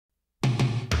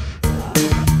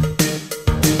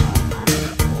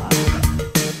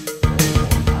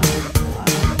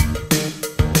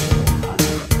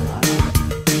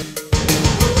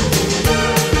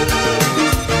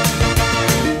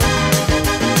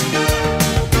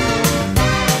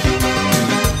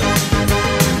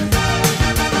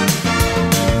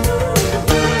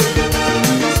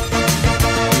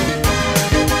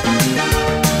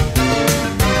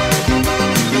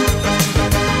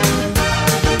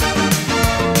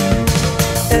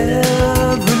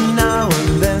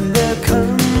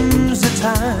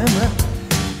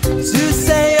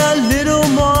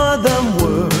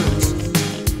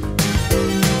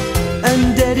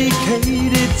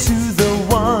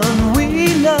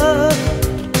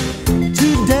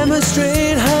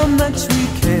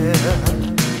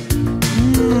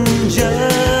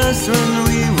just when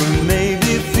we were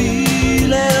maybe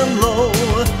feeling low.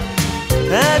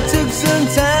 I took some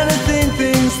time to think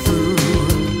things through.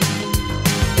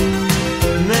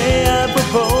 May I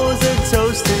propose a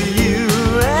toast to you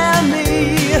and me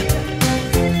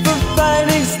for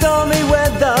fighting stormy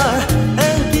weather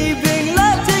and keeping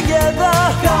life together.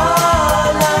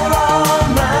 Color all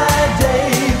my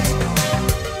days,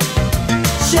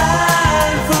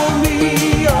 shine for me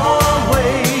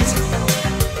always.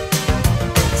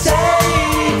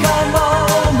 Take a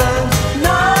moment,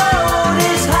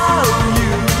 notice how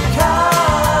you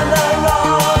color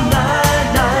all my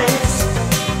nights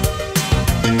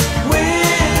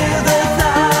with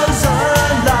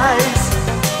 1,000 lights.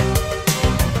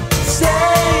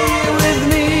 Stay with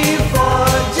me for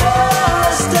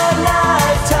just a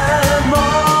lifetime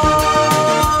more.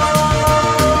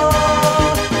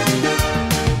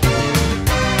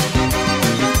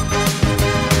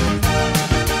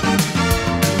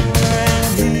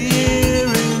 And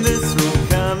hearing this will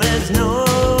come as no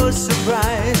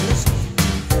surprise.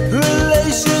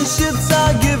 Relationships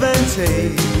are give and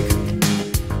take,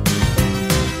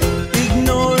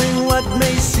 ignoring what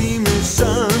may seem as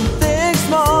something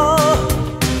small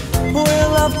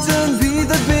will often be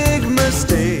the big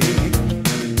mistake.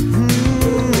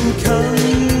 Come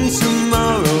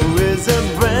tomorrow is a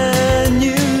brand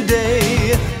new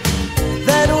day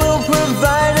that will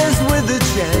provide us with a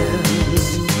chance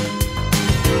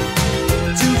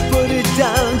to put it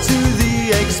down to the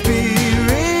experience.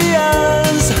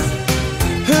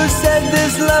 Who said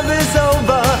this love is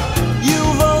over?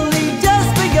 You've only just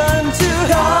begun to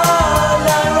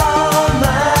color all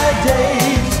my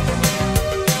days,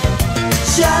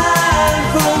 shine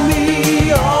for me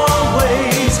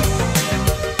always.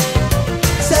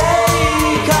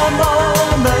 Take a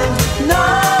moment,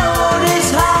 notice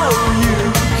how you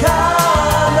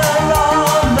color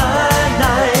all my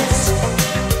nights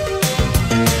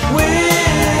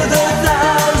with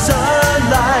 1,000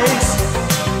 lights.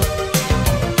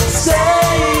 Stay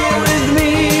with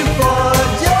me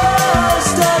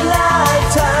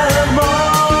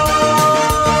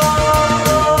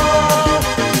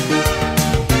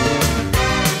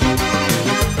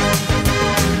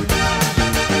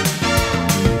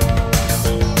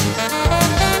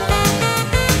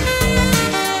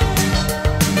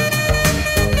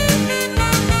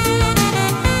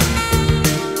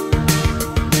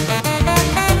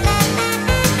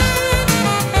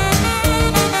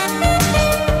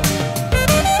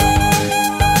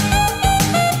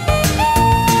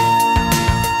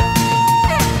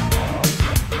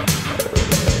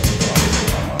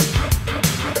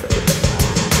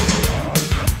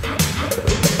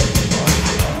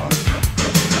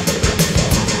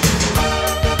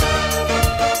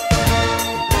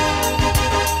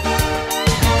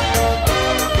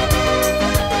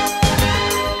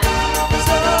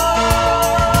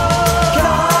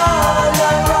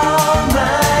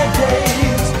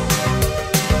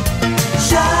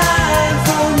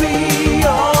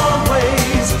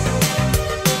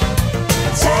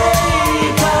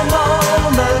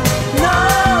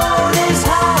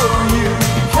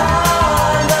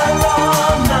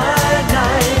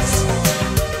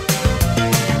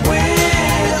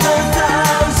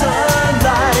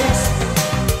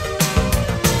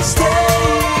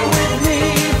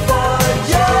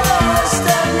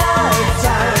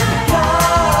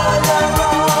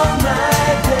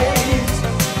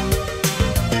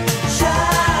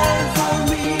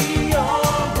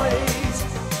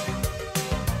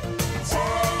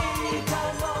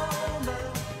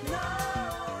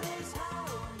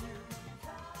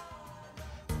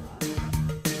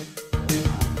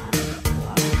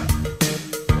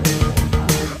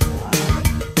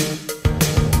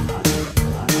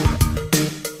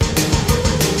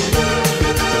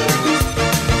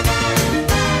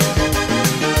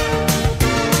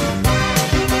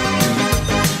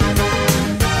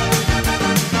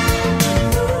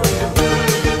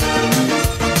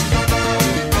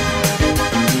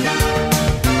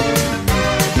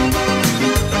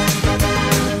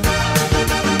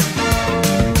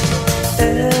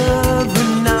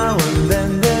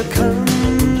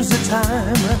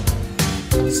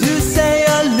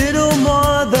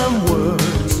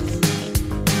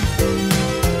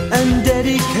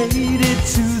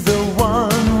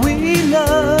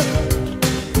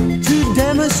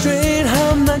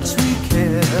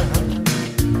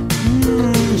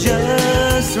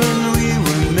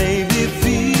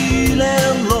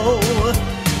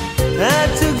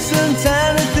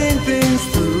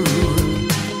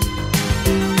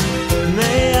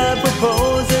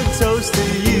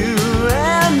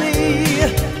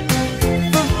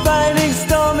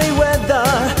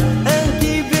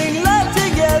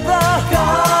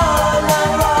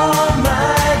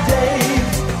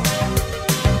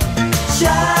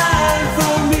Shine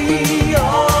for me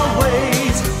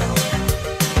always.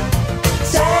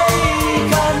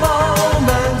 Take a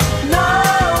moment,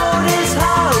 notice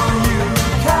how you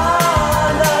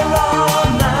color all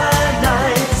my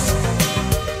nights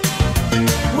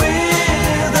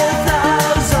with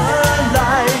 1,000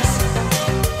 lights.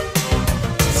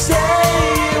 Stay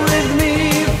with me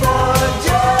for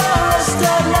just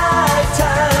a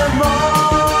lifetime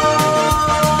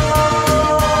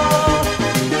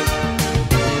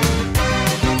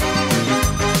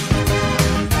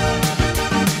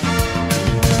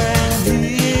And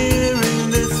hearing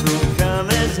this will come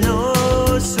as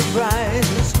no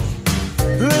surprise.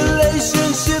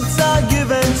 Relationships are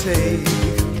give and take,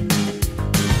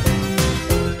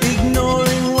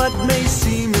 ignoring what may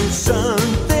seem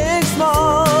something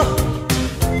small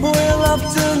will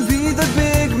often be the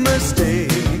big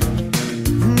mistake.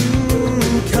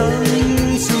 Come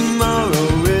tomorrow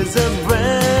is a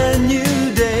brand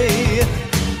new day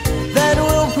that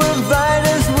will provide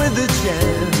us with a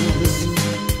chance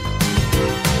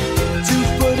to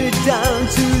put it down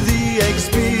to the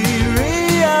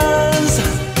experience.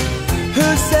 Who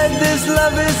said this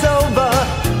love is over?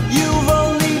 You've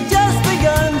only just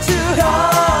begun to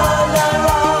color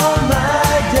all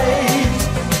my days.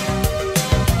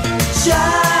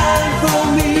 Shine for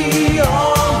me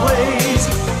always.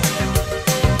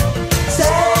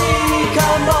 Take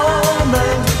a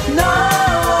moment,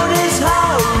 notice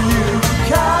how you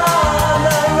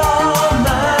color all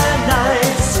my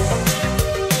nights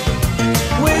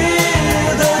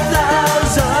with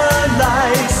 1,000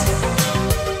 lights.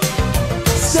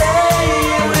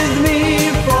 Stay with me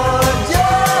for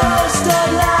just a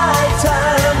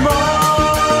lifetime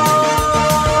more.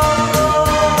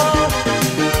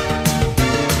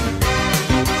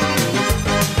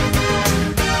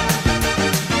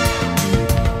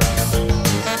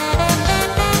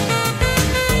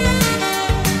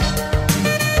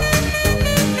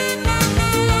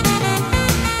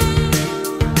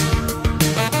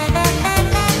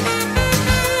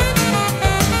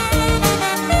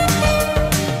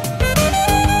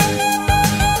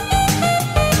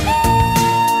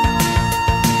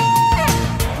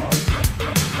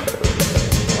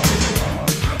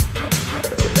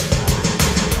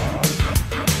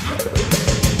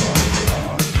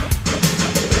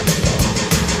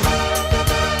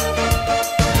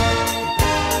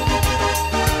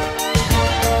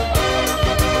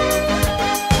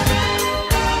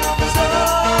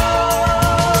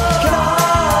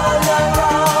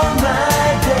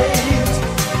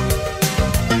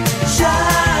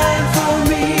 Shine for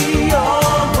me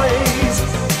always.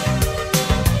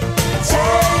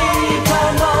 Take a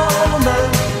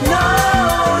moment,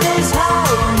 notice how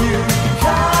you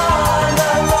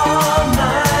color all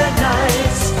my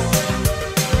nights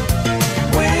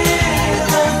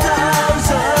with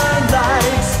 1,000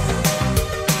 lights.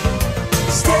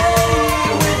 Stay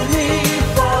with me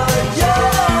for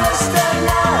just a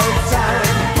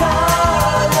lifetime.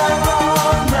 Color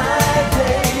all my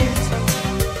days.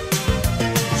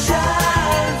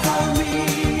 Shine for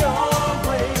me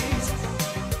always.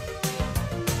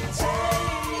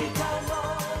 Take a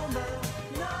moment,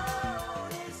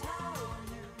 notice how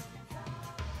you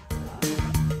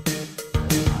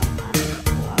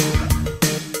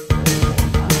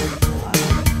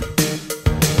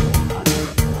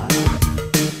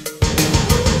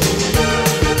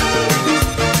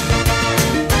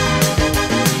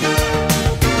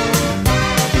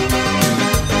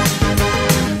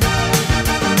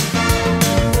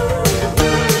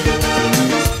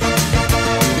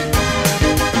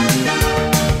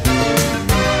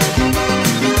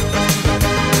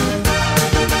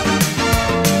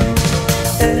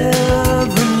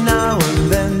Every now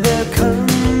and then there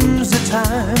comes a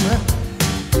time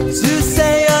to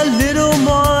say a little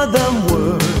more than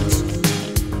words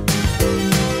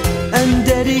and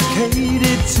dedicate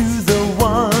it to the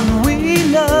one we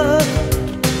love,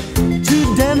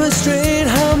 to demonstrate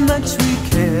how much we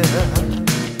care.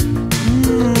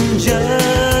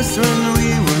 Just when we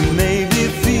were maybe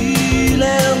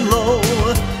feeling low,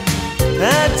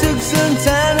 I took some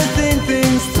time to think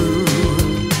things through.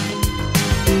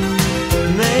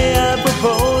 May I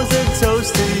propose a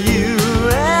toast to you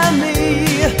and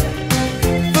me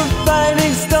for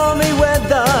fighting stormy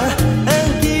weather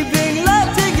and keeping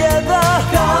life together.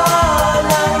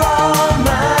 Color all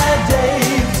my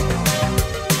days.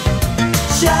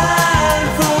 Shine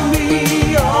for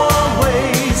me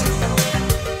always.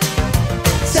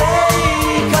 Take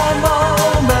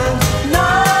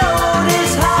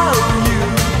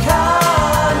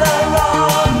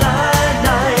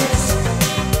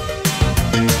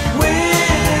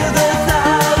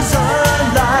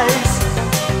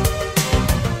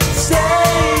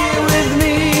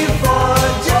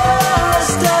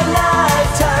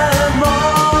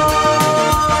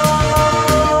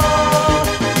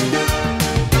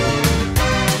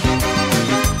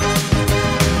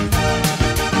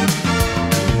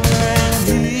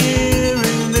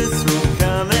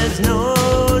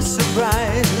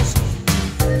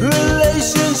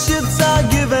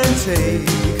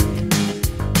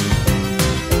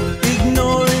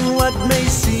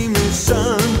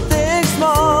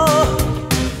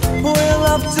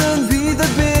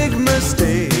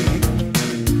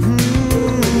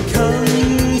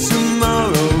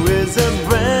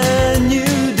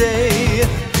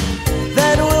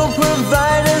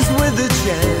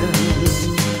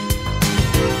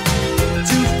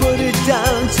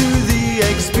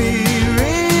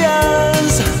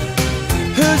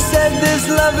this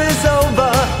love is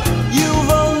over, you've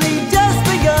only just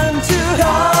begun to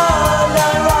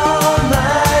color all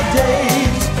my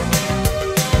days.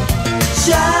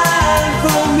 Shine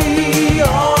for me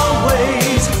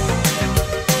always.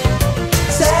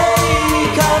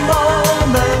 Take a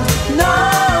moment,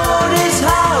 notice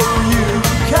how you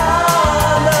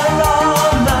color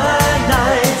all my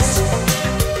nights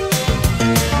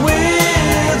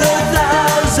with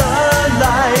 1,000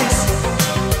 lights.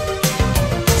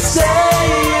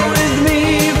 Stay with me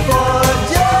for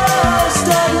just a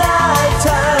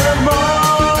lifetime more.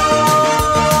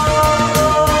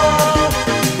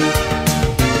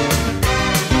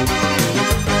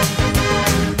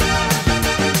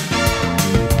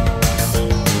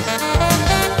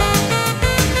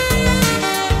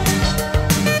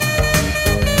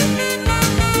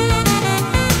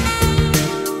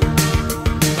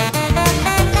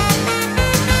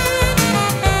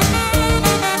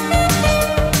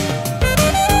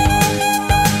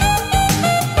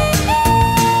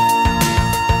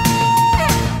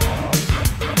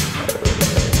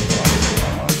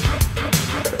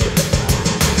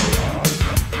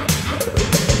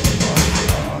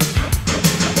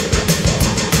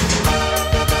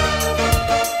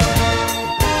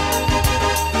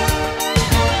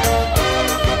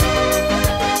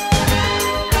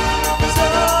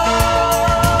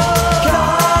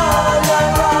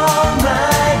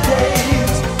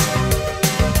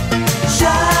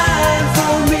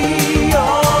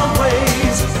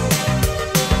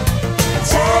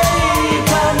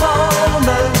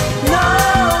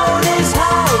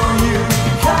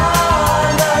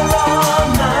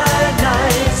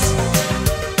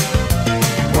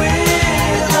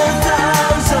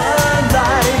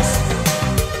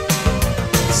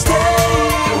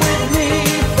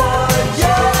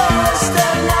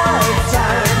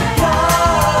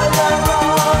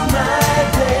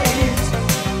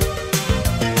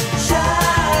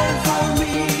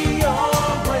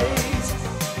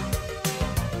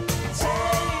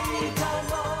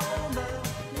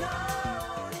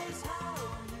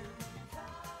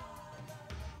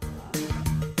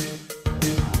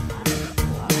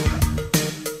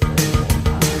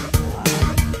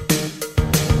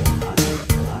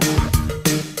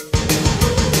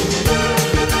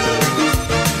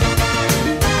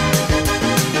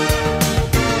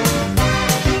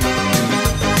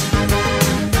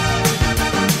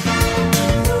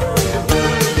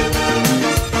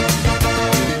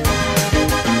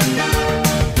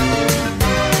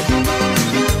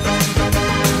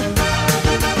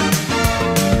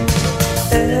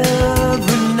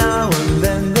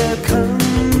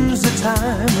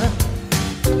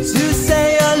 To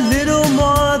say a little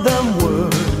more than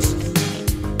words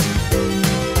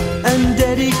and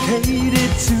dedicate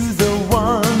it to the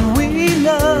one we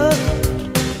love,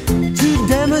 to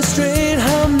demonstrate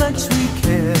how much we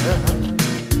care.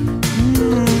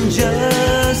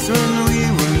 Just when we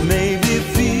were maybe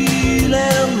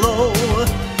feeling low,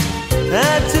 I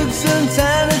took some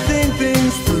time to think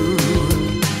things through.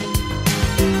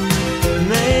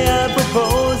 May I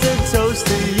propose a toast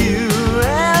to you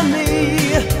and me,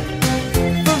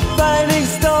 fighting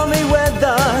stormy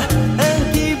weather and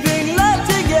keeping love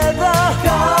together.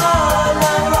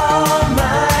 Color all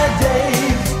my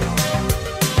days.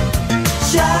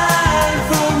 Shine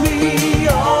for me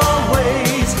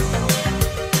always.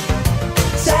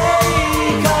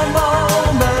 Take a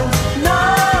moment,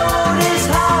 notice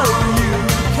how you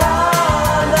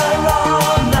color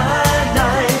all my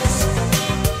nights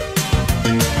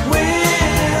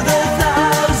with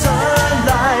 1,000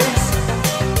 lights.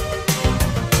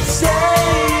 Stay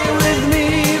with me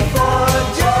for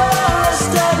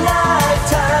just a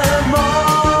lifetime more.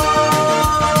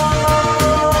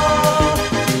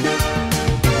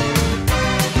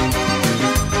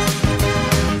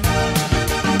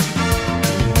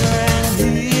 And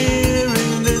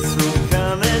hearing this will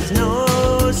come as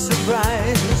no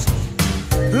surprise.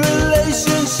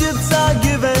 Relationships are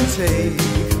give and take,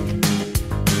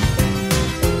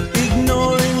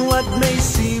 ignoring what may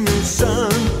seem as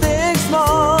something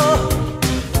small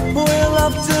will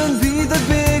often be the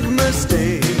big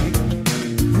mistake.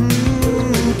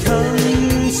 Come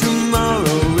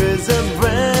tomorrow is a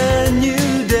brand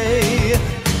new day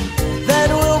that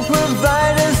will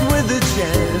provide us with a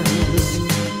chance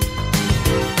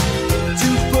to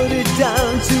put it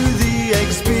down to the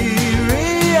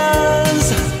experience.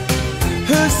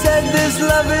 Who said this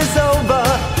love is over?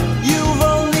 You've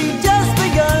only just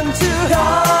begun to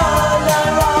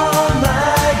color all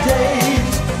my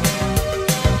days.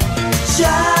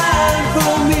 Shine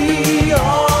for me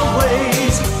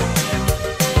always.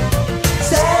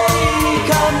 Take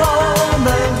a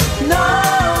moment, no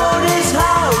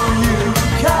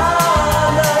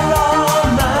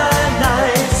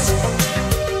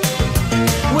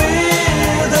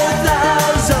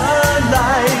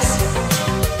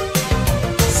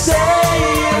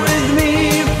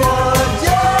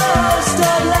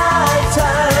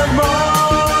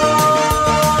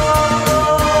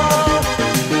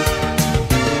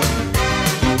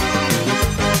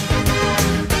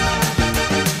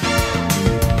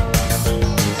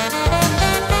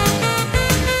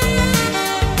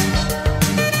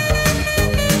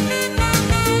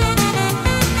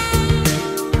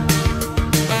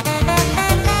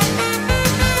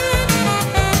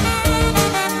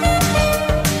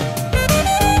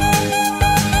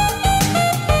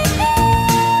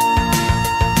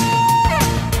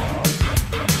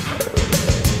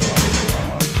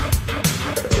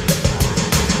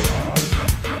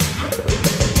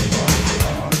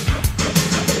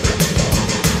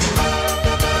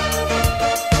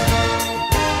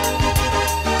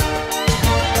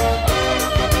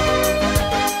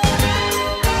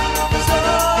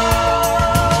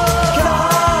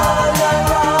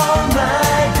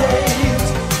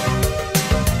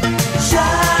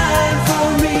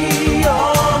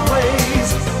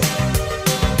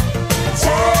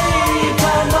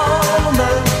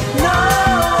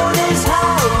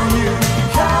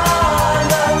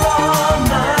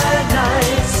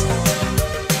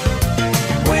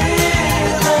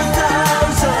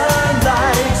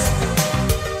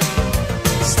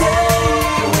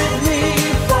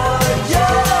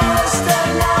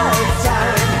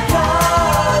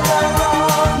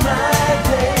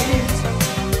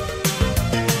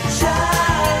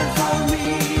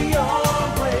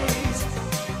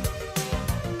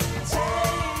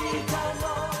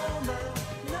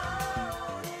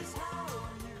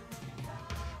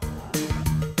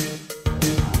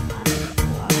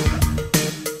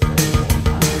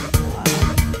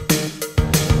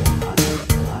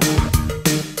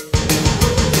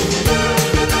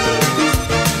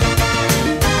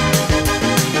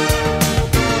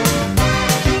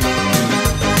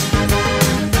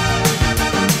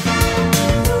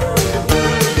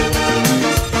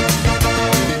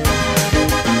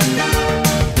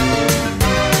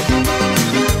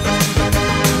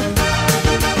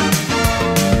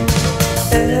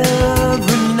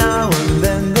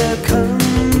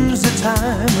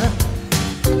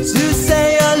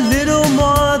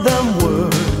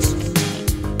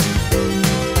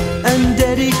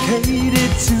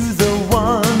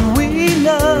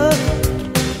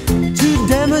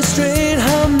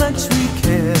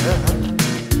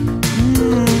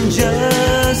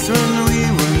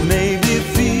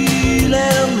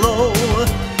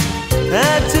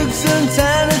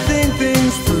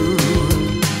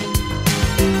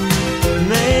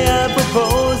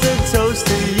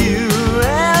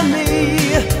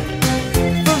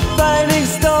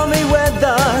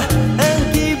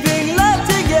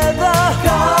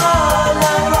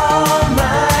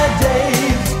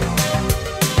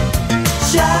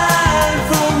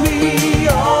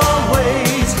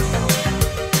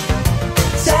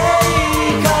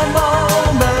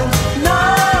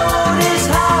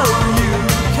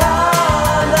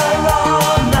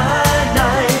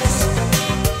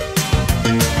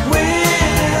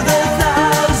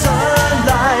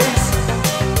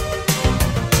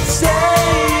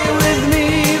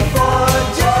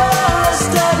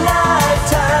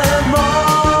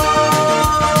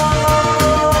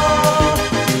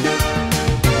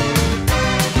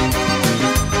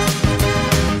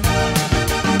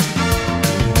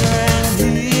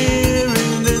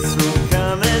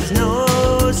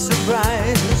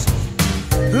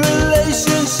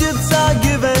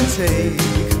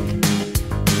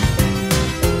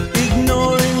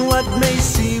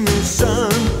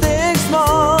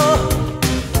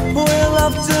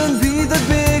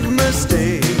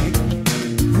mistake.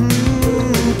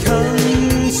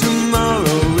 Come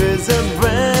tomorrow is a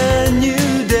brand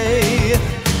new day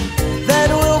that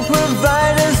will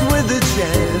provide us with a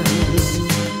chance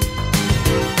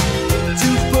to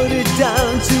put it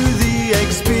down to the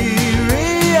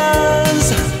experience.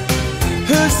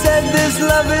 Who said this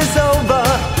love is over?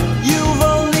 You've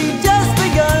only just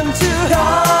begun to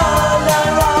color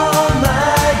all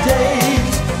my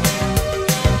days.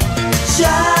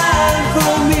 Shine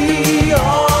for me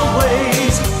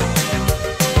always.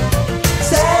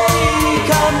 Take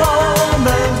a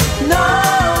moment,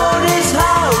 notice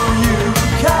how you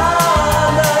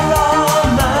color all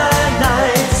my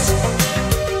nights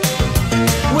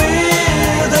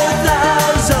with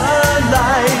 1,000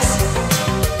 lights.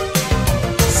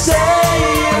 Stay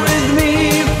with me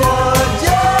for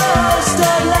just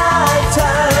a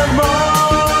lifetime more.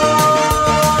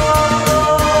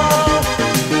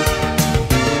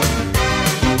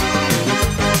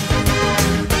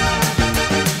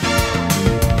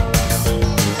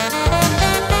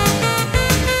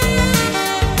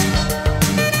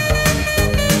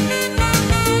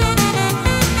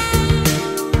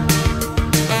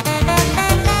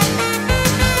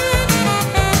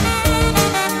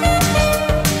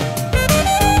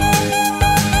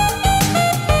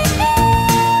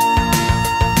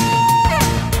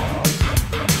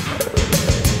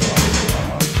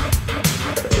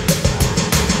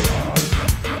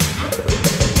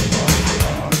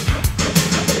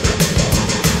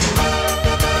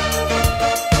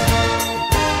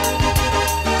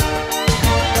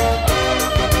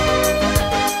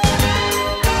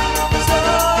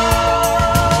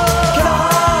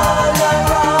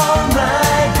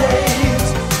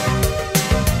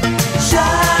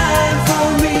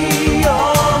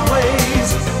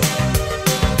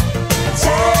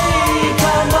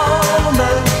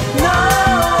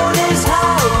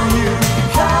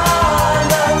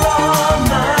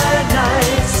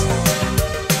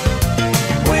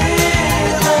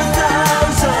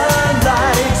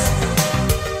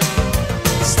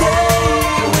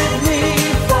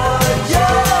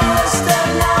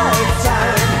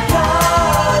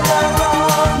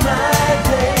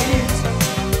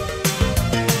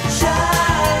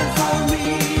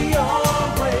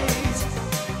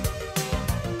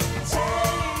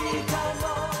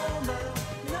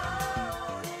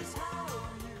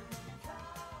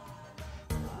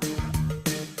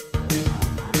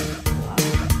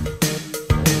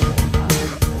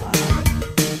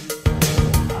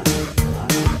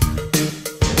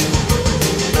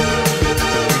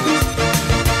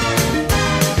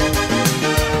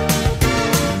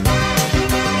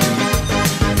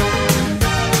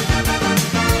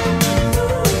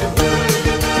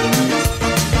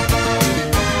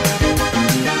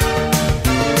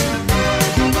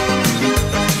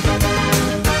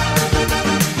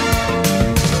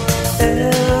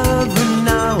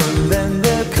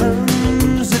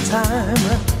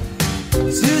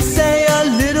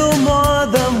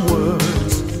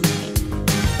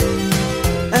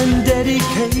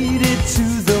 Dedicated to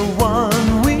the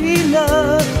one we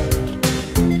love,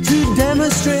 to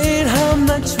demonstrate how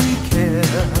much we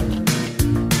care.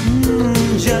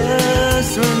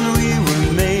 Just when we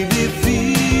were maybe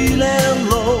feeling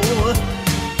low,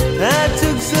 I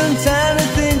took some time to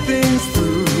think things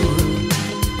through.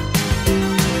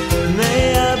 May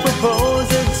I propose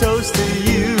a toast to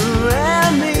you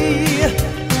and me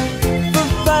for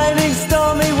fighting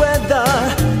stormy weather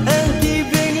and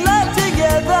keeping life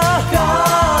together.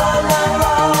 Color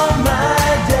all my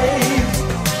days.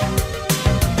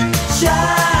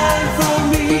 Shine for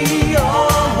me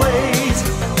always.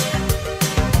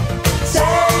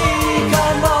 Take a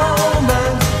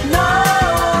moment,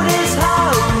 notice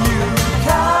how you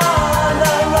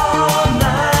color all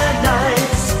my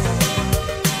nights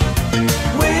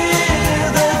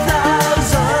with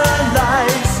 1,000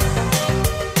 lights.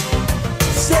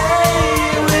 Stay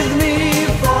with me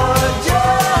for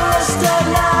just a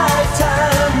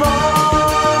lifetime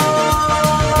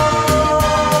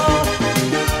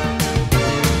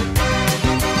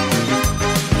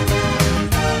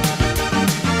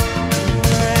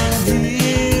And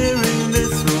hearing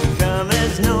this will come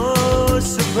as no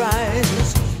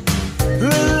surprise.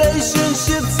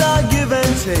 Relationships are give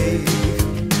and take,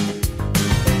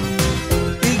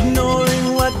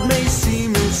 ignoring what may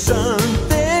seem as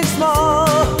something small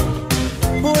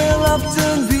will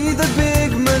often be the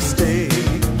big mistake.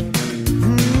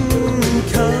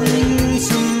 Come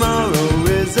tomorrow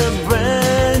is a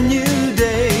brand new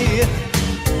day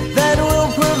that will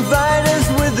provide us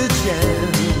with a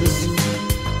chance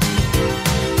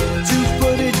to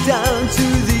put it down to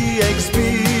the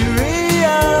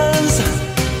experience.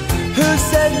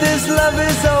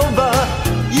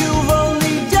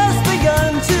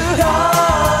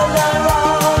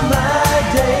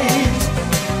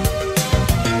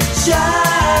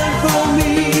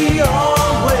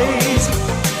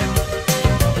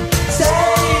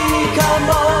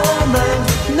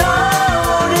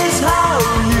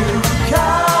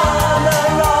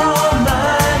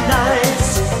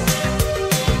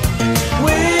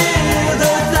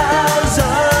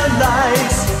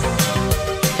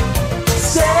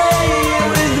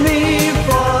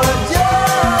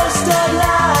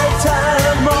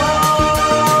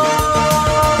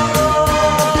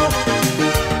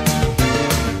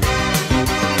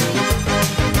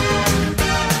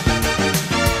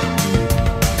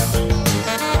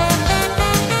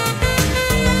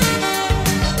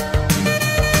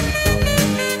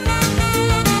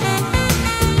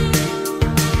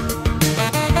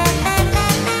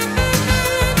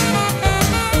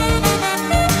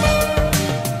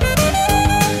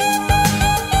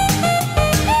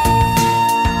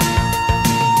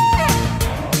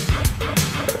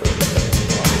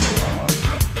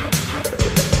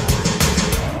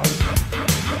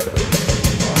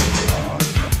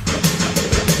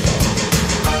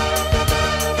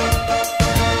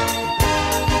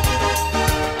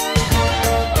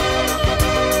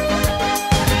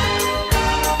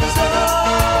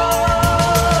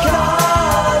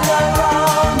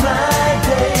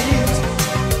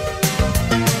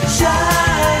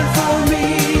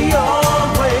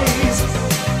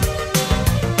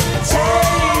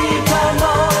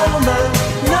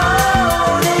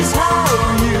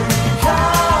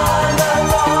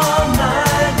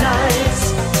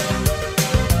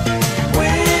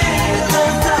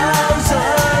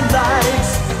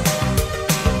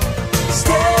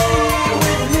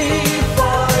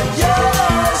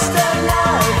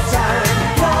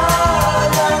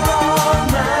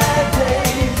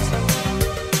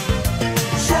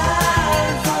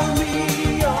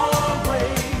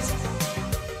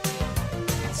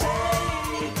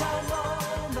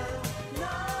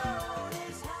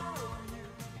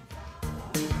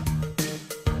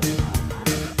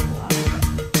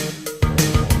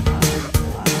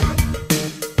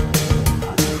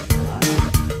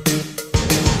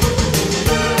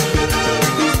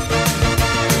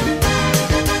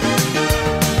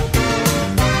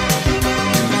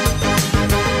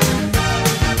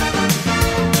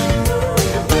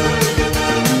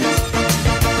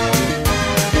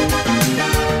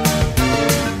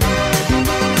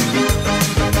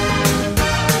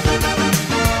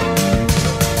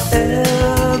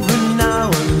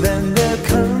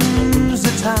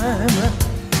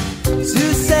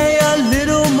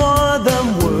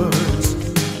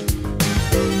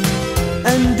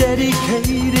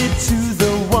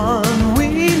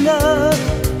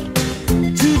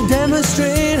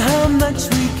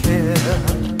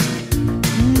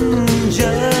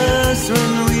 Just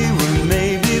when we were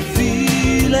maybe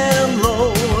feeling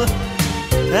low,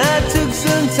 I took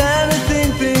some time to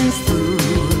think things through.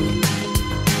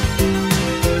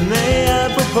 May I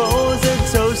propose a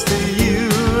toast to you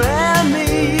and me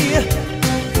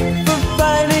for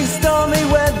fighting stormy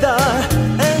weather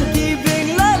and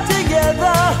keeping love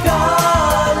together.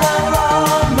 Color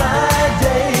all my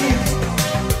days,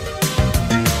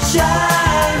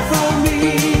 shine for me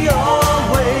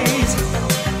always.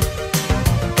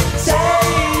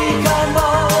 Take a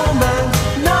moment,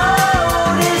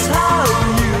 notice how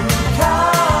you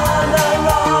color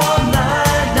all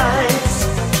my nights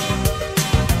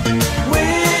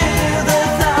with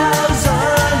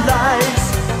 1,000 lights.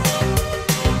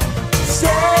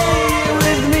 Stay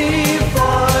with me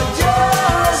for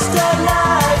just a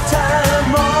lifetime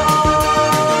more.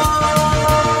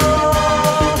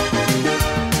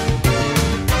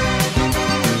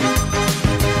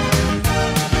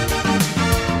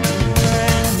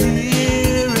 And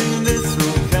hearing this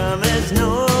will come as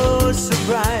no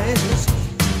surprise.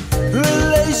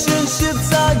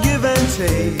 Relationships are give and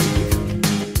take,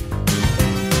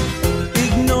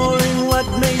 ignoring what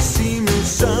may seem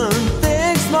as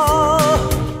something small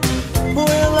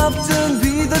will often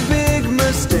be the big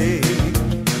mistake.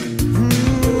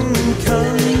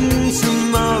 Come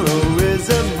tomorrow is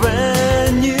a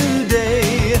brand new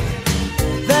day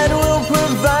that will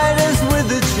provide us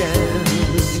with a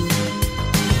chance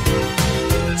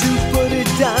to put it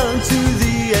down to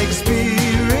the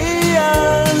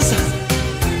experience.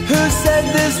 Who said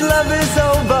this love is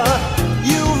over?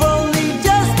 You've only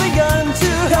just begun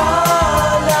to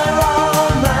color all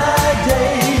my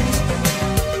days.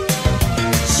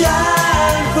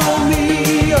 Shine for me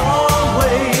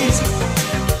always.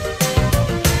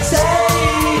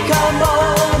 Take a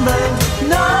moment,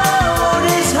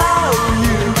 notice how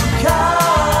you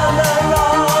color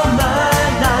all my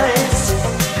nights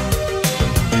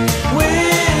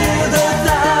with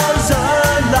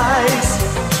 1,000 lights.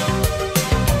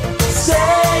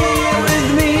 Stay with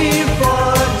me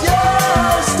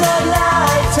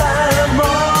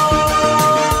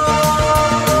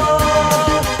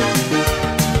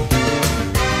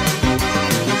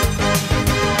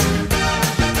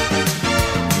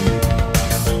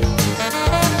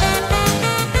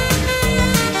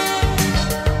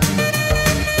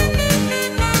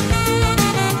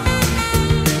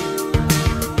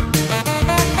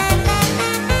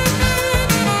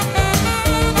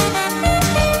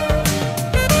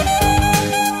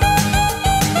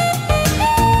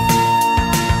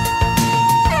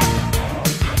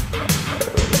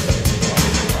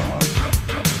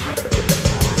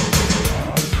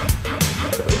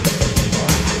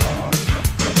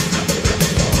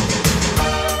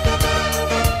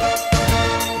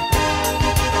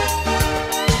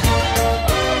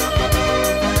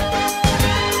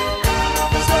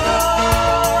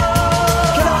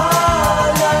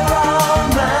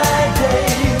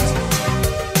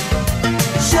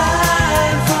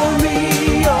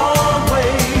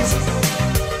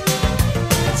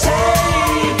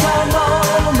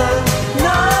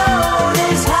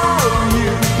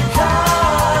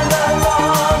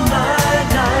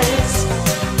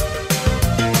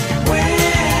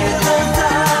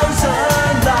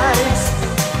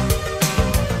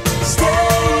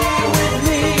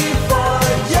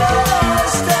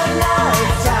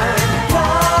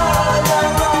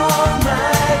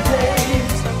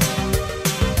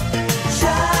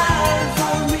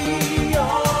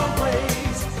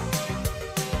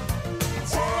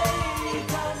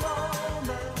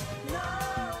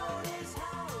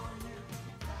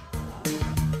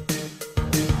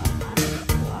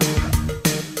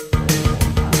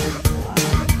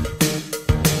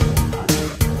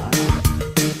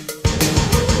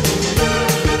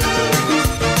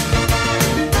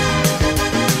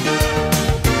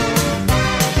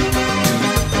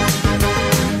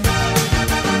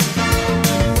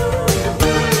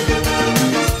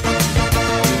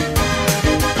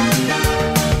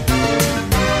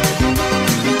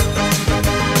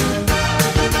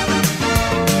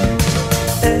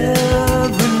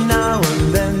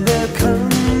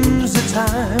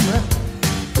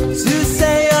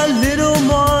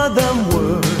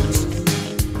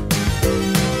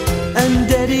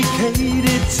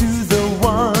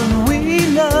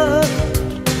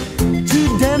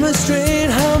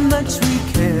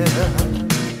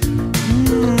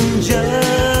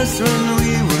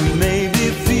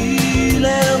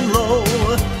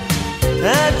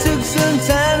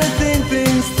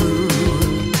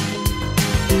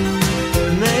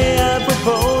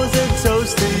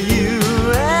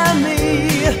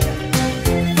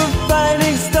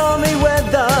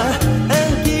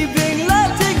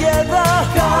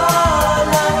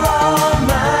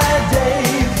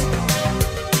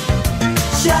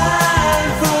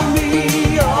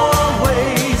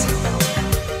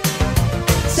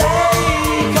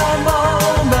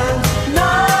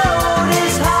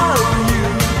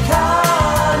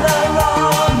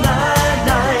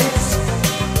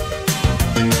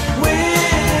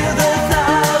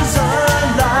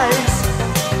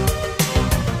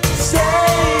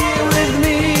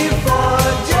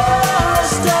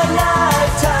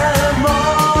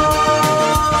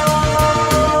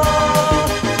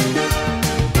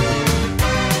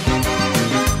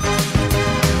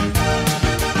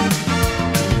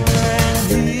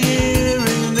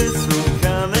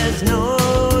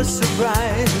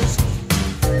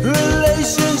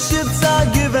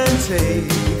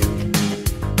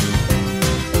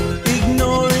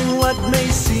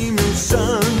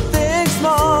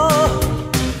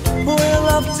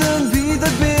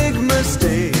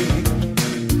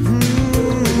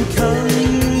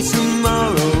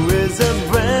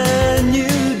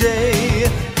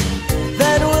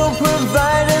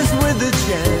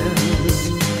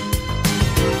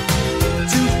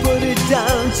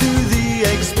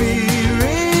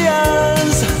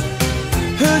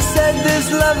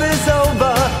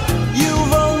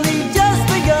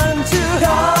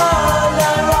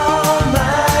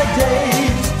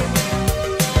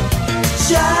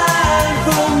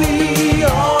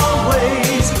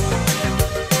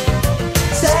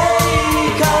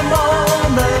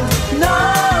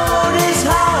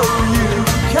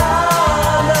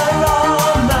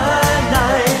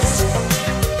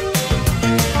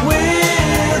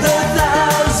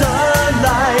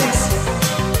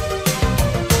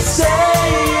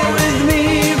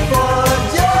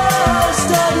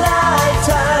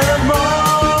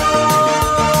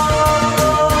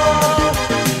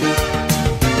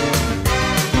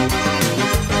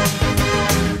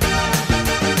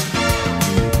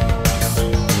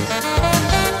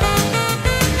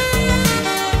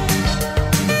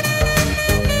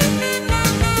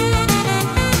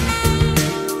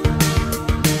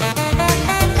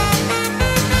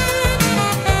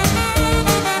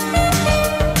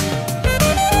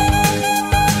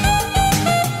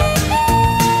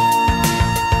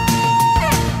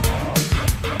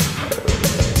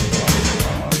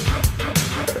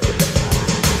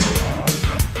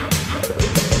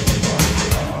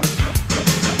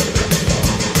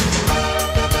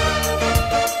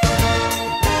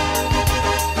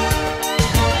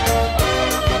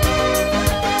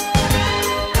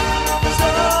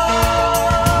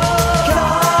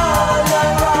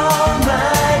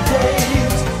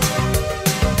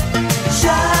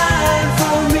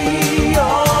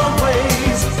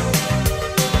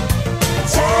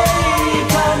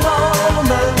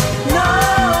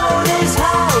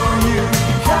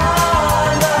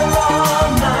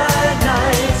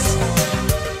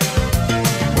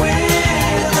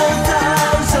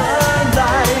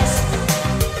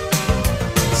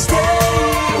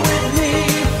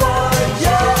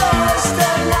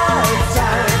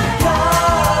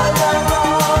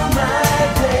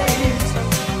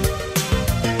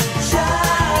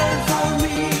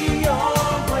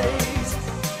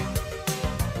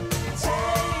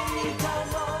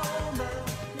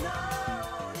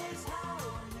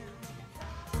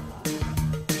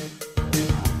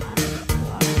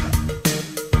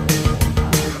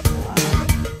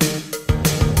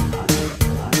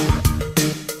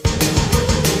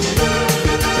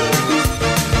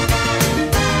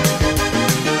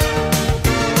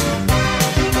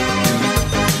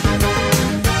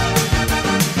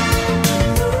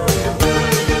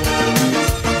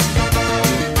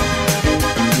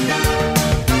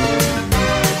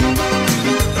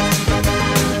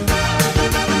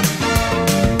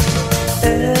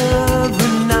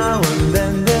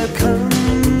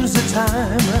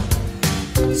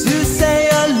to say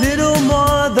a little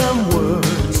more than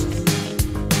words,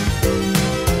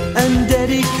 and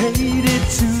dedicate it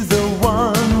to the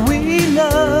one we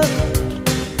love,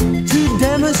 to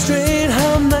demonstrate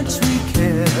how much we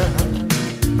care.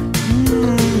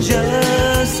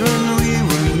 Just when we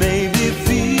were maybe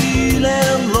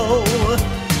feeling low,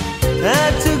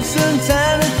 I took some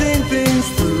time to think things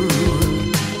through.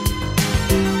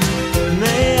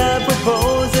 May I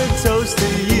propose a toast to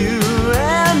you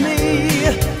and me,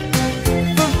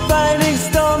 for fighting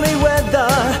stormy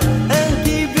weather and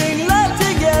keeping love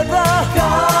together.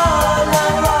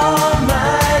 Color all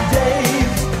my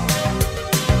days,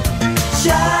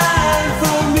 shine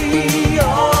for me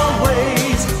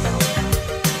always.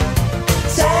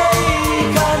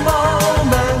 Take a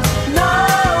moment,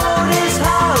 notice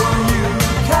how you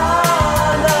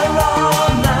color all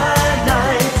my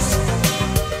nights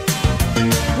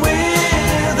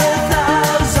with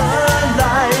 1,000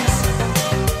 lights.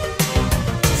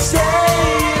 Stay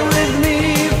with me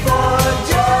for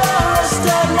just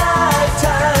a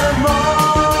lifetime more.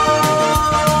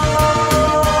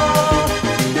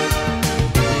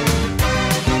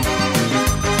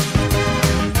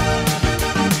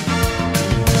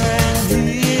 And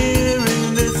hearing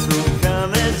this will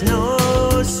come as no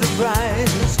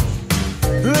surprise.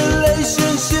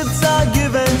 Relationships are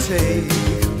give and take,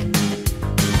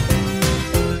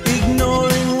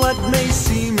 ignoring what may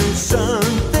seem as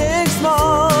something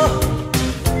small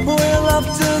will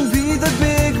often be the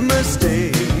big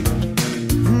mistake.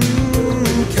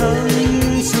 Come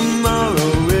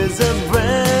tomorrow is a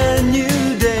brand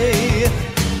new day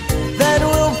that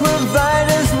will provide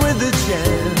us with a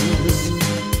chance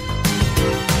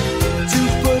to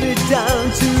put it down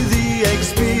to the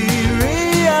experience.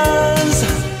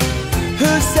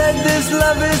 Who said this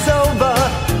love is over?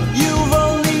 You've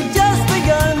only just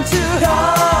begun to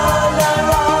color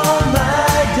all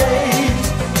my days,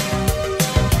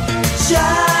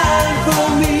 shine for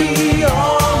me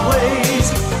always.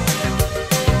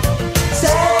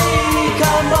 Take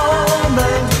a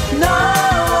moment,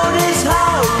 notice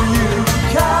how you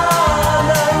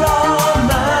color all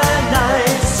my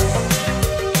nights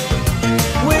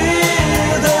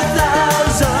with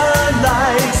 1,000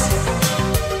 lights.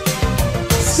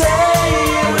 Stay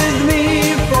with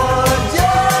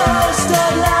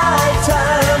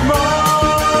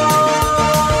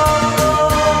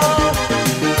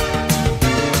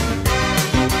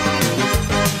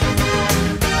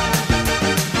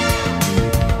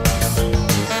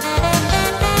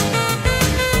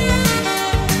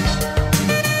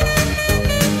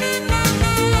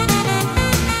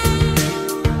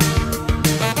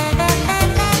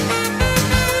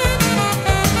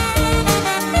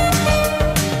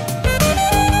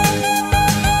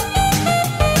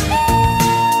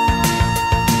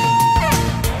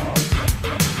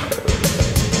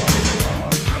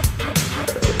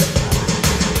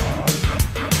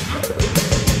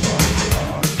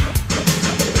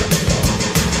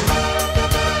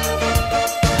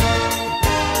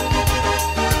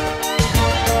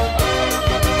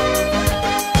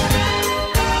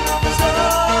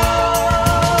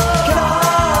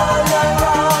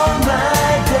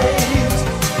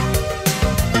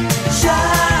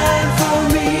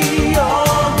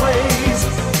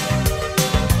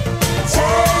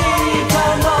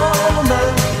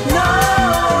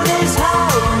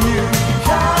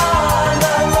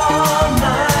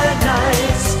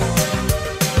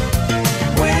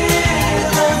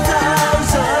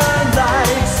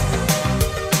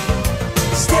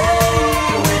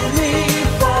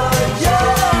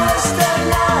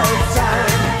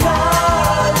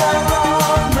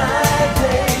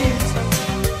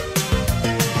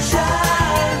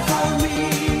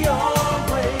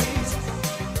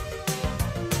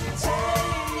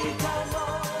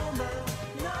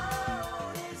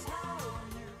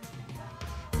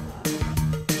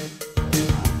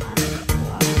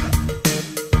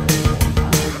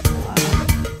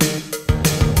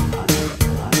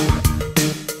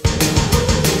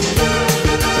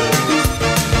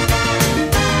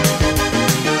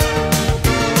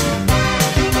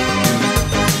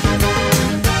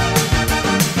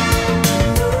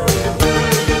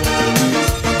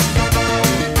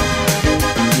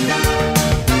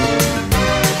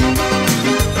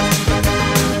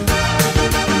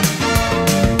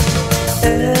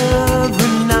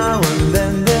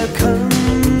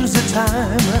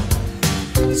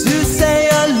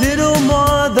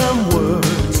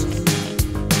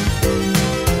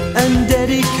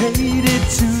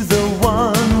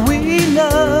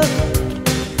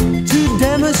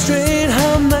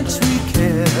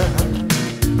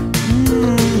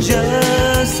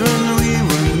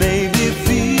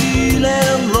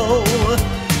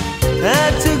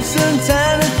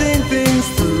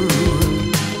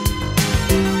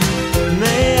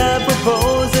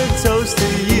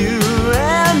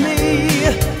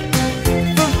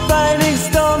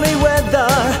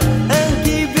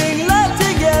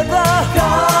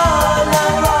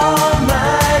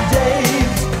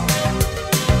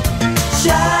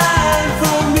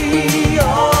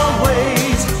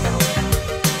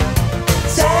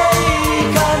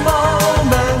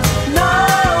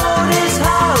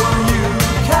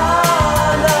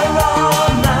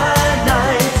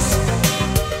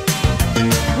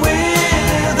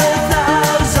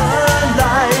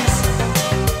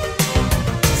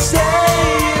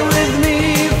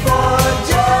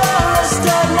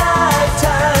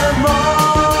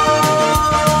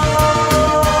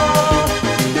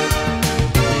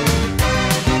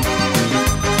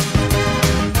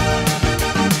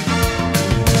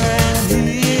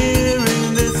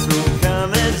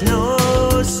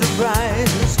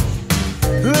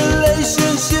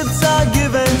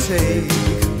take.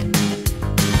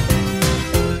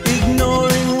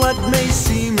 Ignoring what may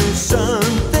seem as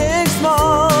something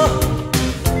small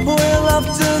will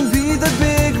often be the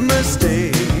big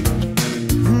mistake.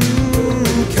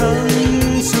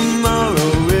 Come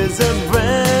tomorrow is a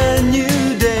brand new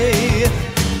day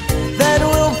that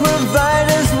will provide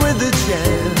us with a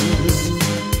chance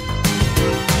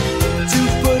to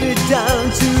put it down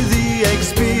to the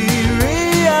experience.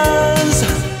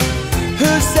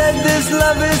 Who said this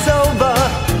love is over?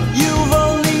 You've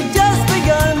only just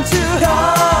begun to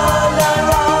color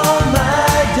all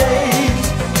my days.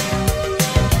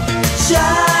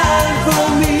 Shine for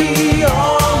me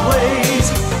always.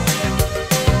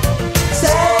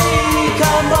 Take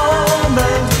a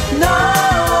moment,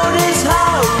 notice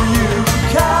how you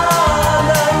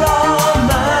color all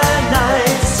my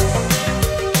nights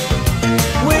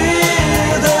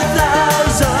with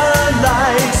 1,000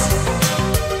 lights.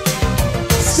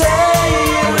 Stay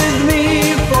with me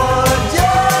for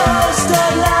just a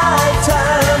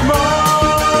lifetime more.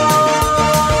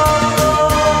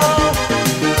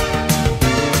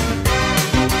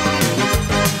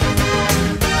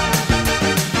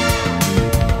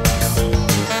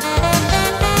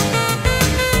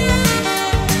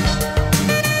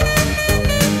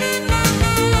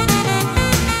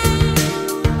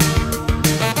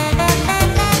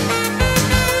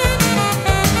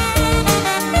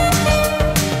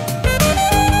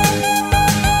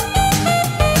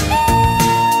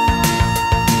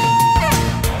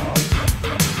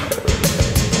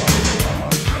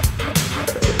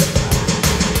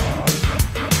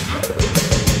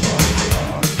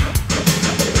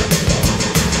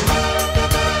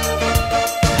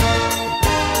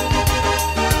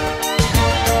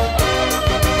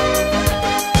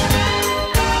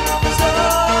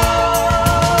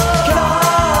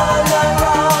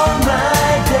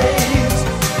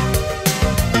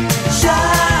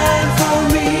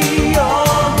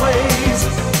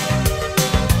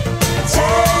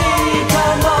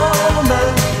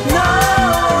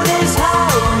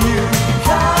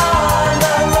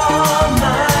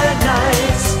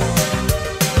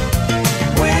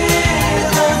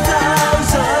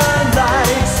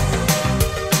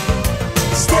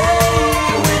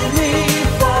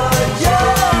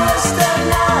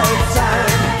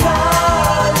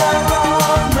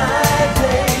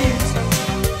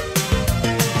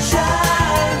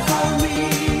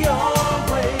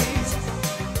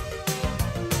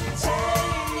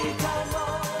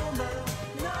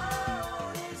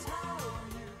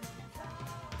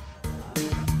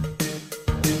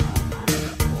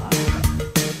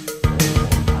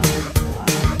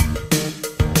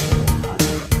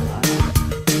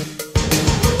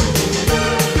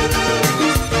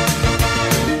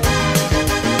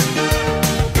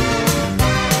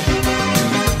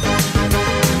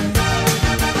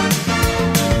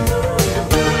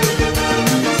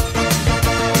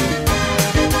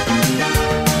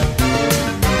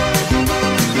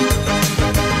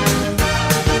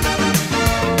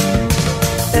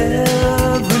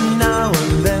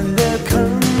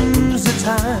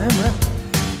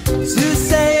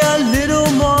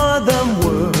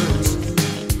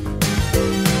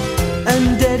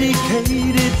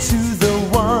 Dedicated to the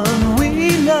one we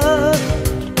love,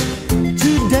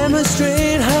 to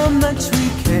demonstrate how much we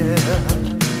care.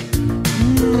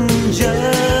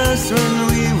 Just when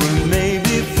we were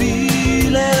maybe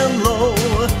feeling low,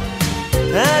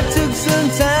 I took some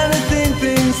time to think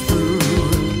things through.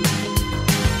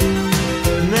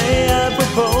 May I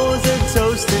propose a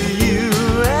toast to you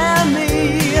and me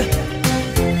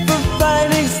for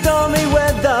fighting stormy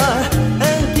weather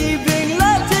and keeping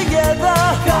love together.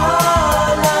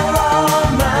 Color all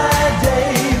my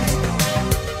days.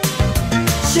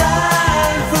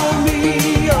 Shine for me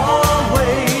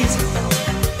always.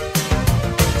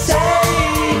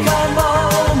 Take a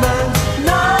moment,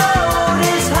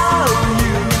 notice how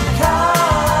you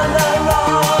color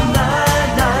all my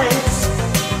nights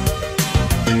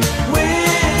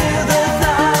with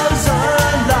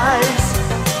 1,000 lights.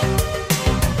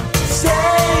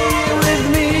 Stay with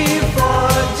me for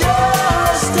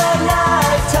just a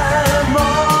lifetime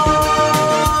more.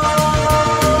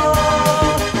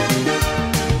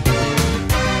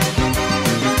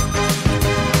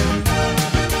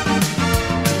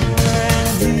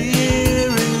 And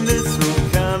hearing this will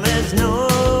come as no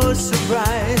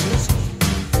surprise.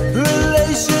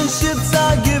 Relationships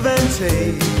are give and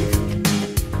take.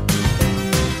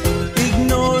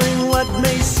 Ignoring what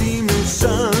may seem as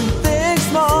something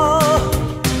small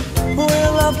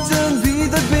will often be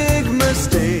the big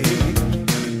mistake.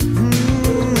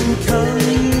 Come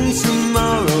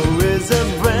tomorrow is a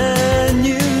brand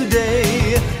new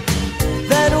day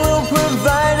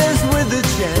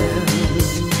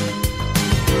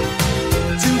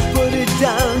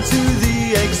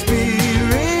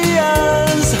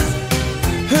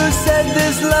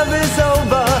love is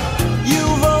over.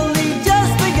 You've only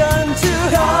just begun to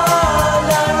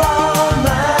color all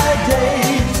my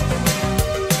days.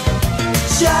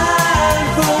 Shine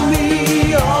for me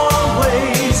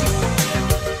always.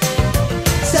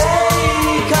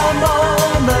 Take a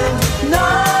moment,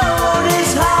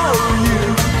 notice how you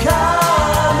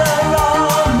color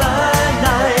all my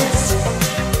nights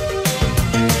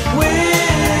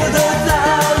with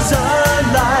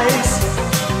 1,000 lights.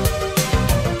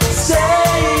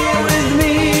 Stay with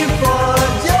me for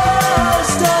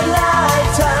just a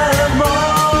lifetime more.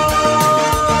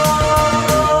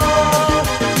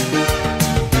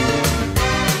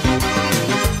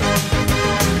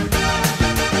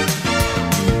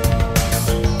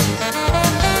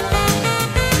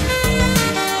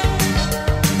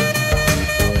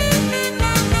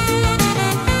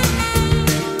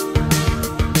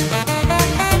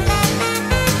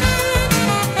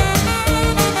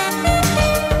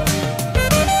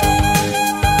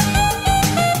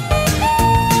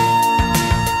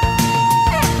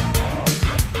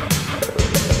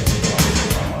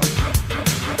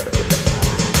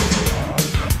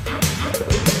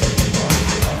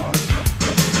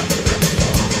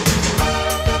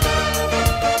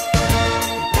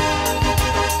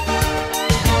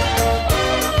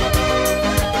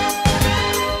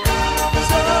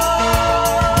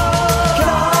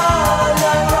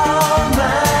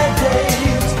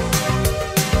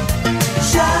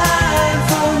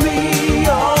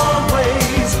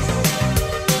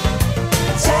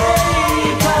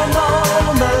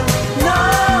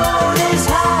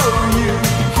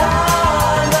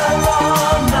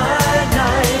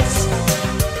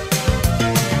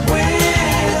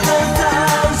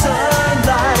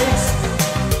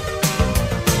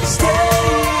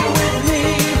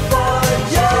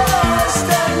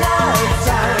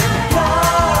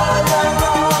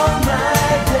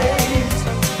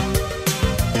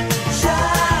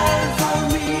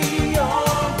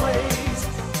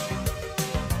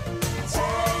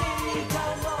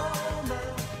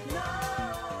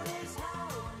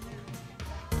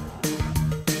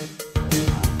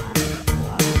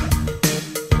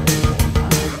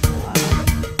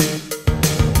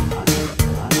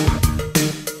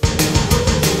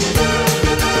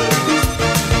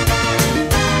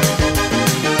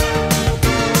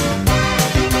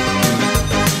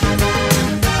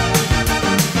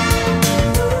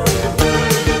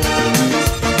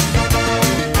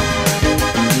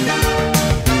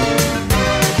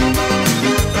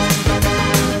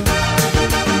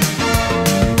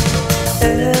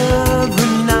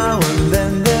 Every now and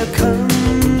then there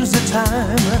comes a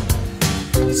time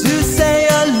to say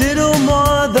a little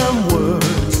more than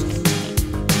words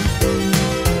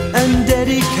and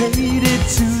dedicate it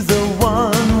to the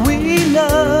one we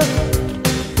love,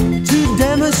 to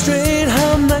demonstrate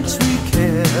how much we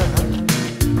care.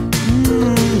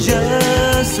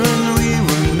 Just when we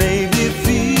were maybe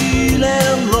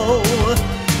feeling low,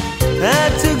 I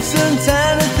took some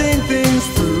time to think things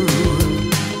through.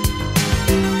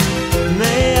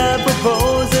 May I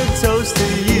propose a toast to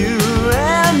you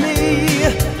and me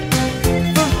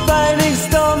for fighting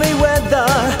stormy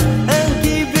weather and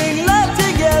keeping love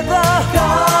together.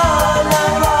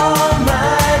 Color all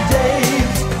my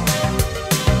days.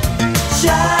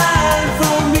 Shine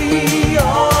for me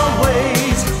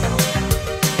always.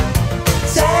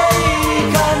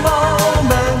 Take a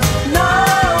moment,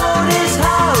 notice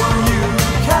how you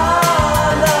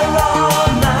color all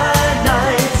my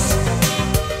nights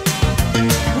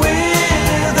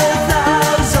with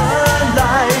 1,000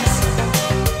 lights.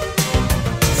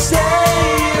 Stay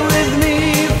with me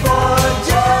for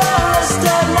just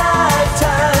a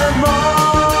lifetime more.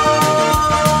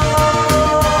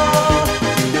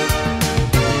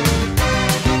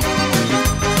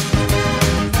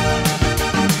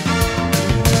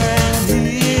 And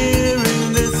hearing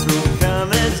this will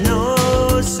come as no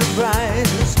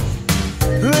surprise.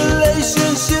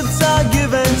 Relationships are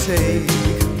give and take.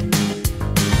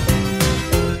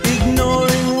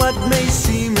 Ignoring what may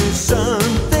seem as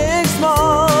something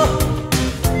small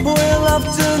will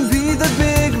often be the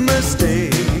big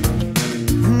mistake.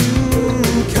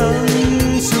 Come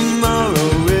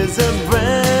tomorrow is a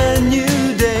brand new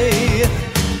day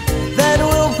that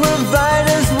will provide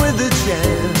us with a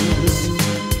chance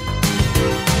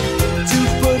to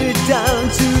put it down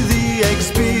to the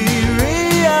experience.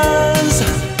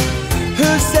 Who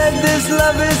said this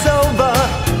love is over?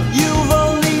 You've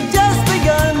only just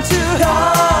begun to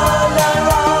color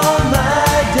all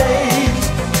my days.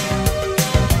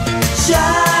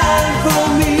 Shine for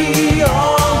me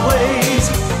always.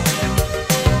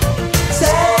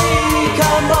 Take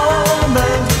a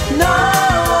moment,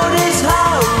 notice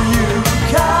how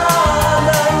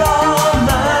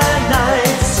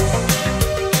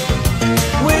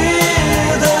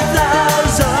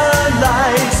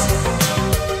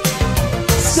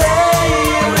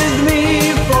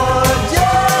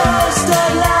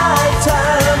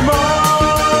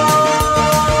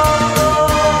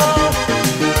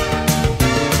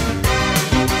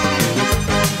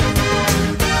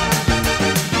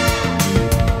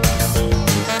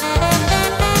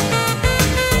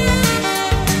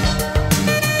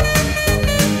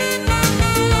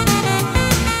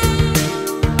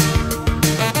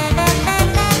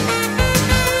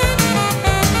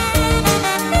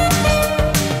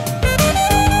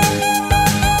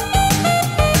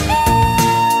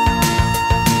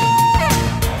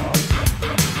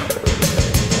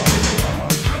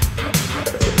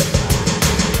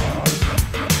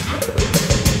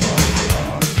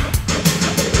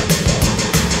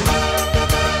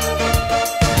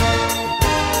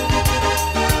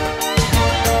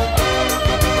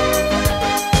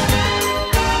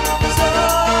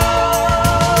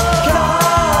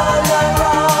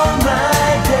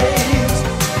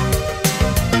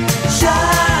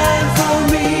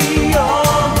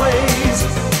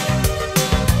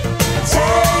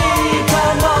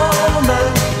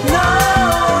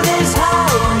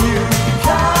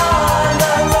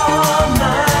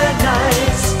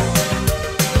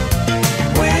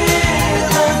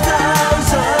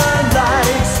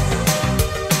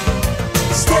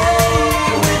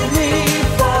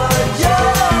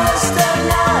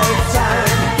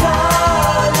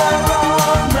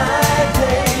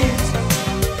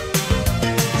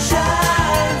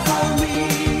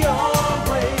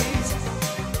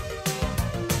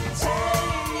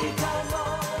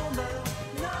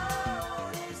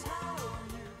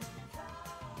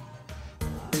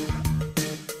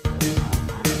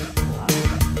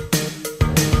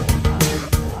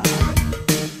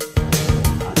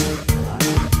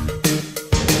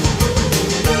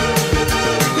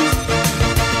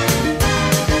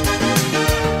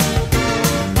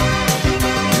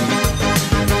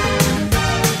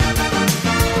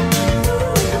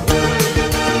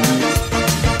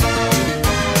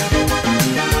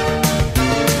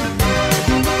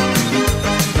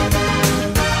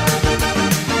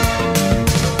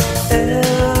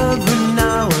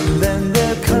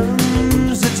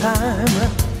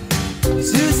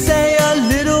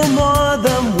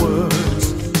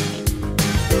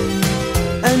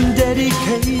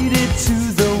to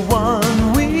the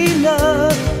one we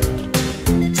love,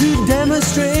 to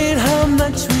demonstrate how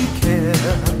much we care.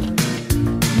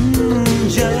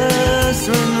 Just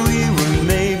when we